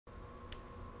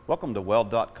Welcome to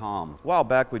Weld.com. A while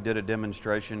back we did a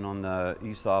demonstration on the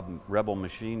ESAB Rebel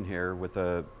machine here with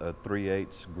a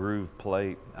 3/8 groove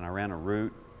plate, and I ran a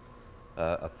root,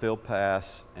 a fill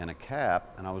pass, and a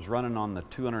cap, and I was running on the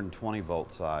 220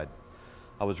 volt side.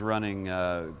 I was running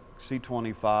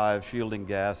C25 shielding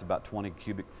gas, about 20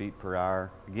 cubic feet per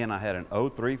hour. Again, I had an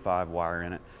 035 wire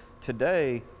in it.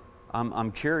 Today,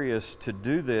 I'm curious to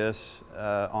do this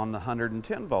on the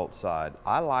 110 volt side.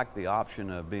 I like the option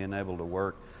of being able to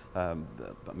work. A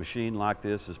machine like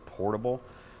this is portable.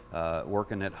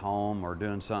 Working at home or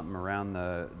doing something around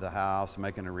the house,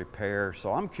 making a repair.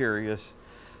 So I'm curious.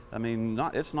 I mean,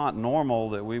 it's not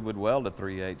normal that we would weld a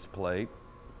 3/8 plate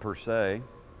per se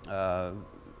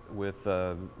with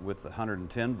the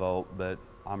 110 volt, but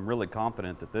I'm really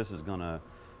confident that this is going to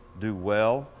do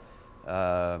well.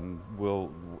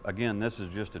 Again, this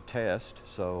is just a test,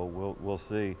 so we'll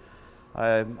see.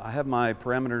 I have my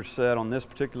parameters set on this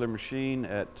particular machine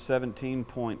at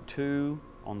 17.2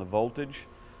 on the voltage,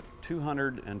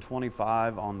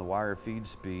 225 on the wire feed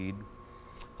speed.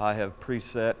 I have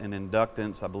preset an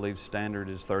inductance. I believe standard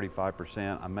is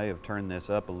 35%. I may have turned this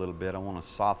up a little bit. I want to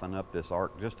soften up this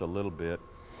arc just a little bit.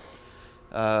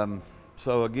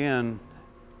 So again,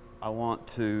 I want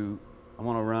to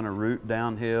run a root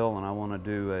downhill, and I want to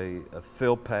do a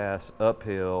fill pass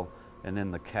uphill, and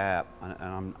then the cap.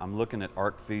 And I'm looking at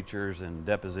arc features and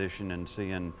deposition and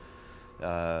seeing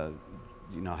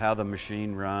you know, how the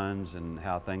machine runs and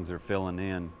how things are filling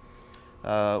in.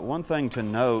 One thing to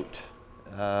note,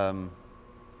 a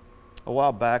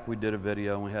while back we did a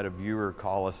video and we had a viewer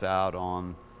call us out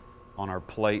on our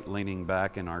plate leaning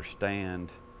back in our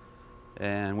stand.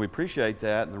 And we appreciate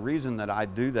that, and the reason that I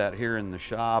do that here in the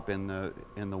shop, in the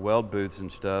weld booths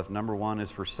and stuff, number one is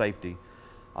for safety.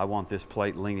 I want this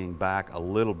plate leaning back a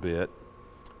little bit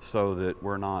so that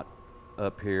we're not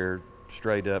up here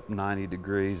straight up 90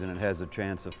 degrees and it has a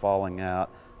chance of falling out.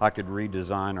 I could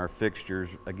redesign our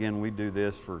fixtures. Again, we do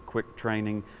this for quick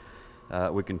training.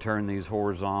 We can turn these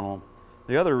horizontal.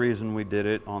 The other reason we did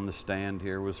it on the stand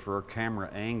here was for a camera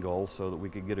angle, so that we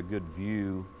could get a good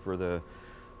view for the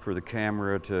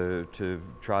camera to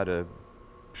try to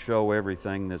show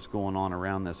everything that's going on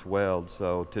around this weld.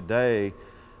 So today,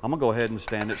 I'm gonna go ahead and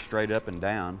stand it straight up and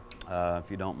down,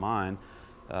 if you don't mind.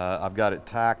 I've got it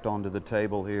tacked onto the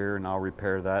table here, and I'll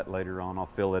repair that later on. I'll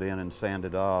fill it in and sand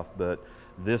it off, but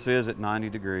this is at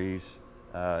 90 degrees.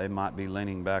 It might be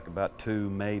leaning back about 2,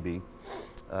 maybe.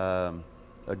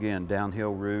 Again,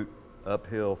 downhill root,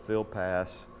 uphill fill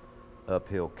pass,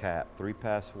 uphill cap,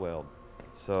 3-pass weld.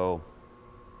 So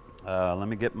let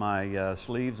me get my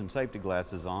sleeves and safety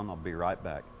glasses on. I'll be right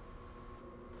back.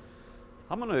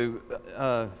 I'm going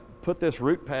to put this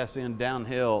root pass in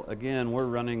downhill. Again, we're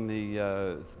running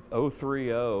the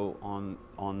 030 on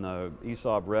the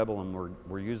ESAB Rebel, and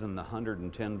we're using the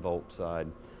 110 volt side.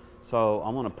 So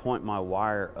I'm going to point my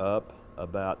wire up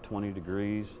about 20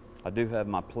 degrees. I do have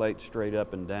my plate straight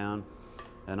up and down,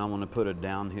 and I'm going to put a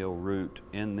downhill root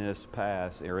in this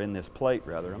pass, or in this plate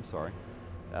rather, I'm sorry.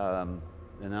 And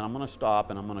then I'm going to stop,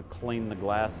 and I'm going to clean the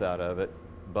glass out of it,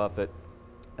 buff it,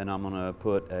 and I'm going to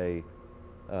put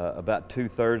about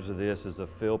 2/3 of this is a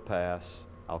fill pass.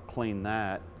 I'll clean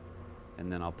that,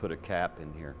 and then I'll put a cap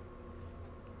in here.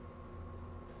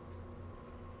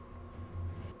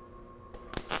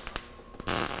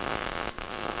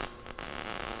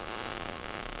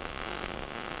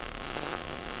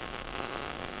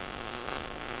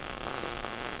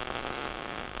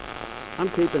 I'm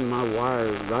keeping my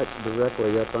wire right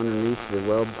directly up underneath the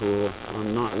weld pool.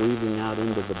 I'm not weaving out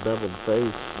into the beveled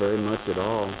face very much at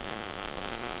all.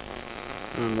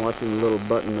 I'm watching the little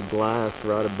button of glass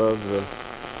right above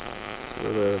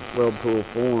where the weld pool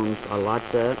forms. I like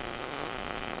that.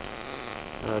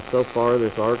 So far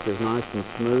this arc is nice and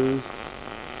smooth.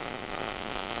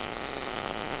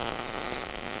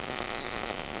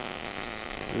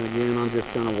 And again, I'm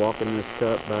just kind of walking this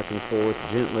cup back and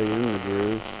forth gently in the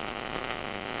groove.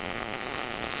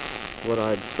 What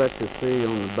I expect to see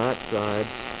on the back side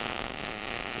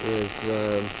is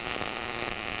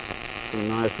some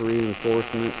nice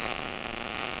reinforcement,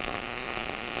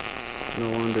 no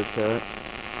undercut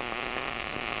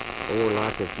or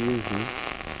lack of fusion.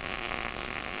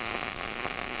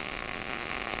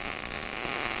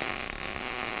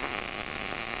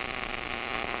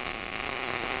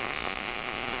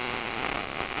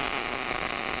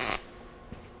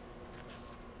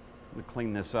 I'm going to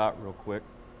clean this out real quick.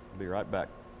 I'll be right back.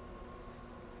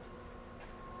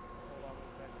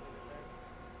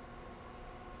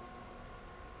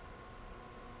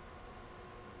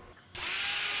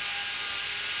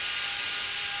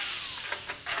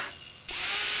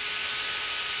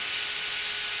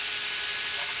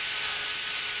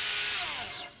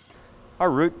 Our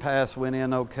root pass went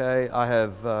in okay.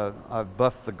 I've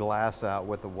buffed the glass out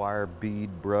with a wire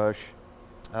bead brush.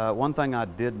 One thing I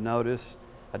did notice,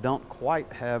 I don't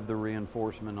quite have the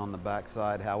reinforcement on the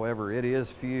backside. However, it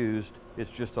is fused.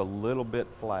 It's just a little bit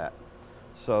flat.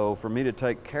 So for me to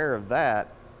take care of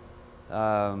that,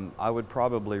 I would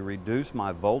probably reduce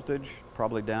my voltage,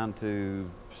 probably down to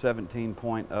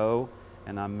 17.0,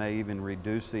 and I may even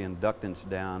reduce the inductance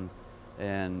down,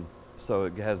 and so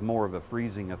it has more of a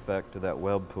freezing effect to that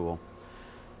weld pool.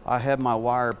 I had my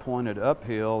wire pointed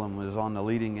uphill and was on the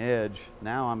leading edge.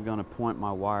 Now I'm going to point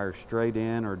my wire straight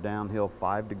in or downhill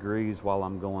 5 degrees while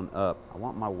I'm going up. I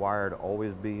want my wire to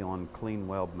always be on clean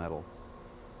weld metal.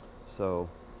 So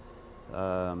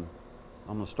I'm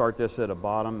going to start this at a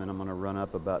bottom, and I'm going to run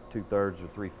up about 2/3 or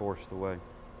 3/4 the way.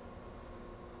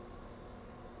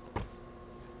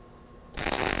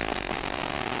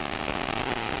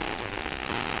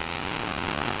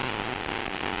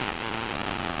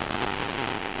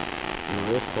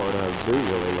 This part I do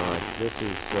really like. This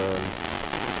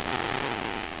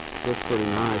pretty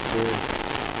nice here.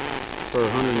 For a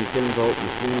 110 volt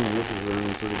machine, this is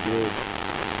running pretty good.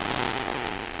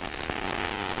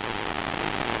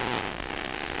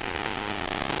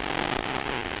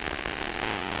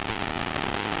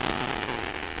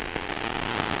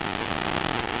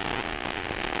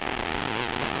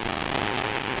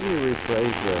 Let me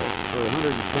rephrase that. For a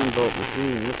 110 volt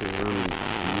machine, this is running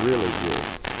really good.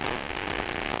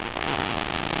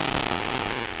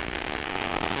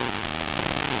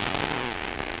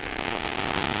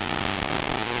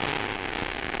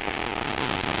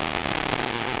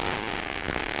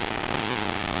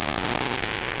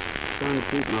 Trying to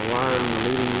keep my wire on the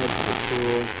leading edge of the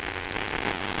tool,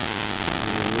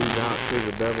 and then lead out through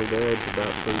the beveled edge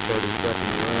about 3/32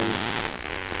 away.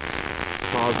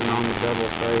 Pausing on the bevel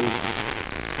phase,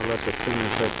 I'll let the pin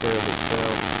take care of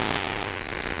itself.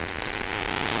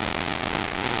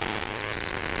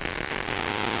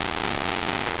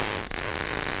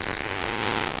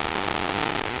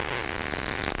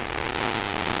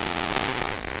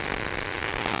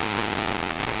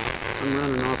 I'm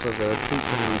running off of a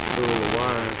 2-pound spool of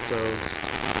wire, so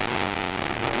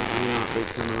may not be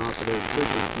coming off of those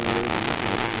super smooth, and you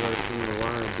can let some of the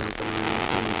wire jumping around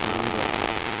sometime, but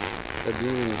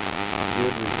again,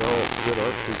 good result, good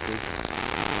art feature.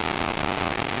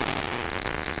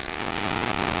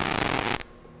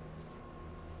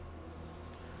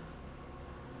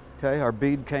 Okay, our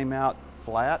bead came out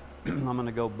flat. I'm going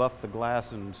to go buff the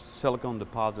glass and silicone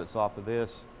deposits off of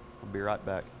this. I'll be right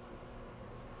back.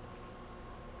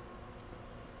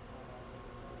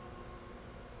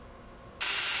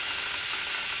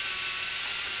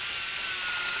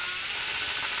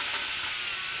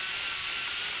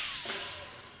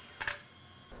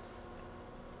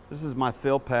 This is my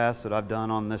fill pass that I've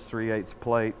done on this 3/8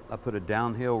 plate. I put a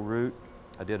downhill root.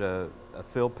 I did a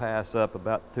fill pass up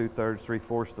about 2/3,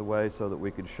 3/4 the way so that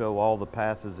we could show all the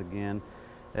passes again.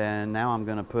 And now I'm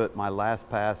going to put my last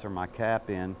pass or my cap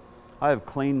in. I have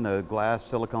cleaned the glass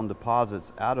silicone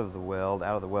deposits out of the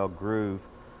weld groove,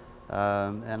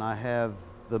 and I have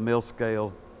the mill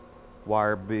scale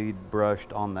wire bead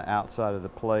brushed on the outside of the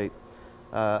plate.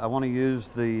 I want to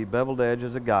use the beveled edge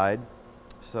as a guide.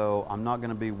 So I'm not going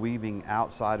to be weaving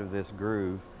outside of this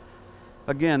groove.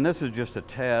 Again, this is just a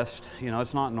test. You know,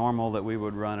 it's not normal that we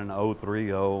would run an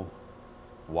 030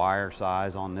 wire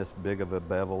size on this big of a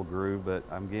bevel groove, but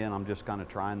again, I'm just kind of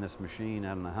trying this machine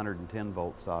at an 110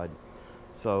 volt side.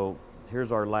 So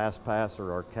here's our last pass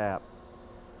or our cap.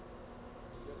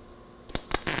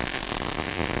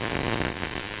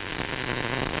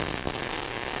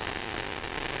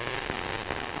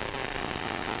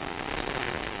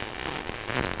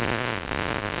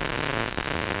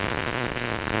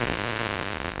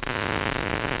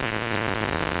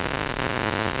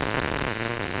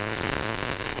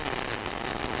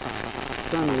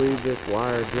 Trying to weave this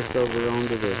wire just over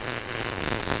onto the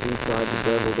inside the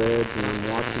beveled edge, and I'm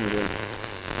watching the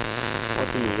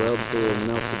weld tool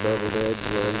melt the beveled edge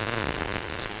away.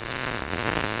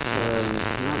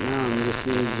 Right now I'm just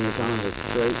using kind of a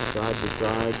straight side to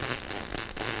side.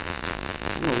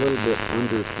 I'm a little bit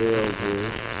underfilled here,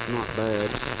 not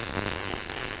bad.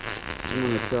 I'm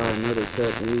going to try another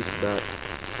technique about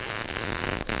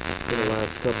for the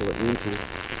last couple of inches.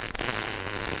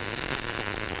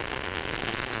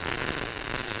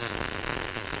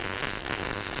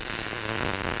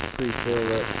 Pre-fill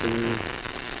that seam,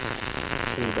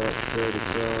 come back straight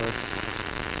across.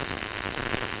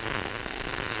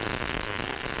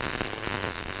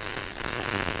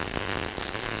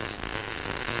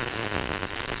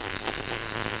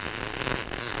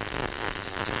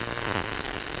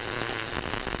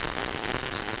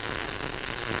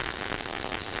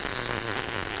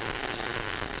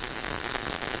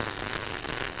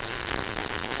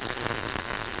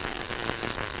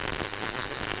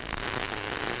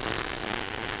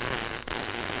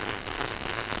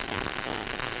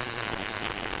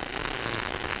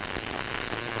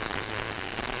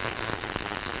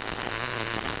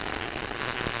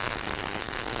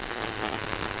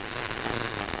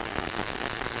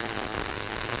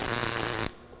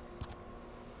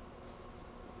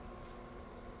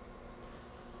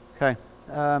 Okay,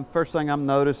 first thing I'm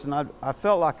noticing, I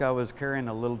felt like I was carrying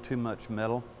a little too much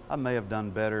metal. I may have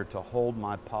done better to hold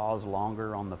my pause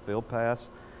longer on the fill pass.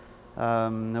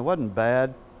 It wasn't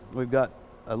bad. We've got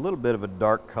a little bit of a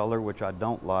dark color, which I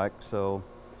don't like, so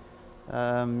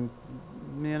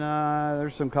you know,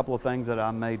 there's some couple of things that I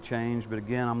may change, but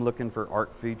again, I'm looking for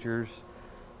arc features.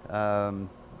 How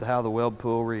the weld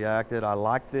pool reacted, I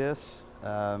like this.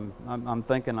 I'm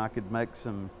thinking I could make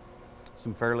some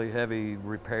fairly heavy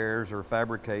repairs or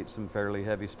fabricate some fairly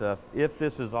heavy stuff. If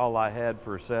this is all I had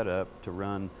for a setup to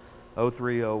run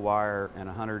 030 wire and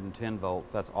 110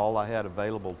 volts, that's all I had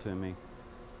available to me.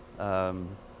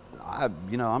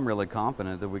 You know, I'm really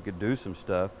confident that we could do some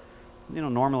stuff. You know,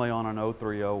 normally on an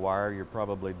 030 wire, you're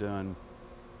probably doing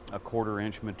a 1/4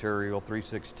 inch material,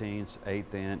 3/16,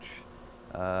 1/8 inch.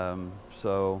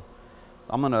 So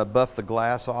I'm gonna buff the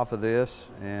glass off of this,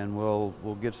 and we'll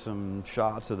get some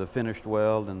shots of the finished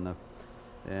weld, and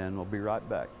we'll be right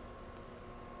back.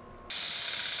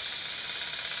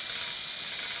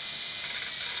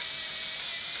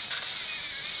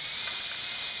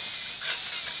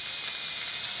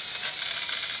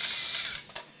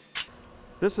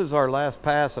 This is our last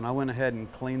pass, and I went ahead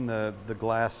and cleaned the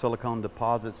glass silicone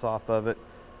deposits off of it.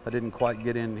 I didn't quite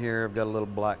get in here. I've got a little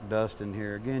black dust in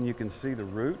here. Again, you can see the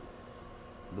root,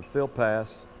 the fill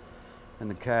pass, and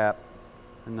the cap.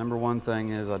 And number one thing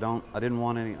is I didn't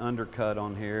want any undercut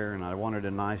on here, and I wanted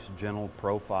a nice gentle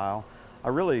profile. I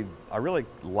really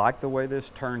like the way this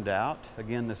turned out.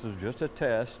 Again, this is just a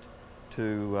test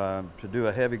to do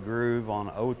a heavy groove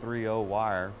on 030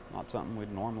 wire. Not something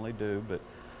we'd normally do, but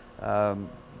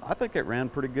I think it ran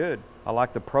pretty good. I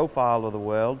like the profile of the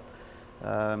weld.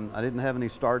 I didn't have any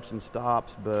starts and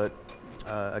stops, but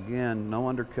again, no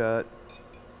undercut.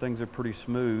 Things are pretty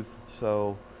smooth,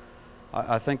 so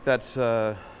I think that's,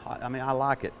 I mean, I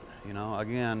like it. You know,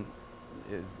 again,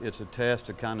 it's a test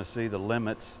to kind of see the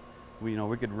limits. You know,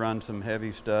 we could run some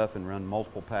heavy stuff and run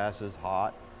multiple passes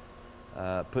hot,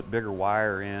 put bigger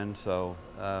wire in, so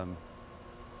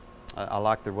I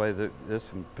like the way that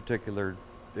this particular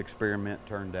experiment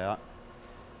turned out.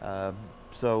 If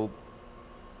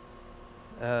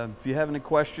you have any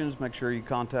questions, make sure you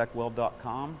contact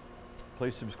Weld.com.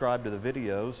 Please subscribe to the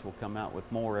videos. We'll come out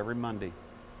with more every Monday.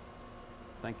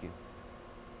 Thank you.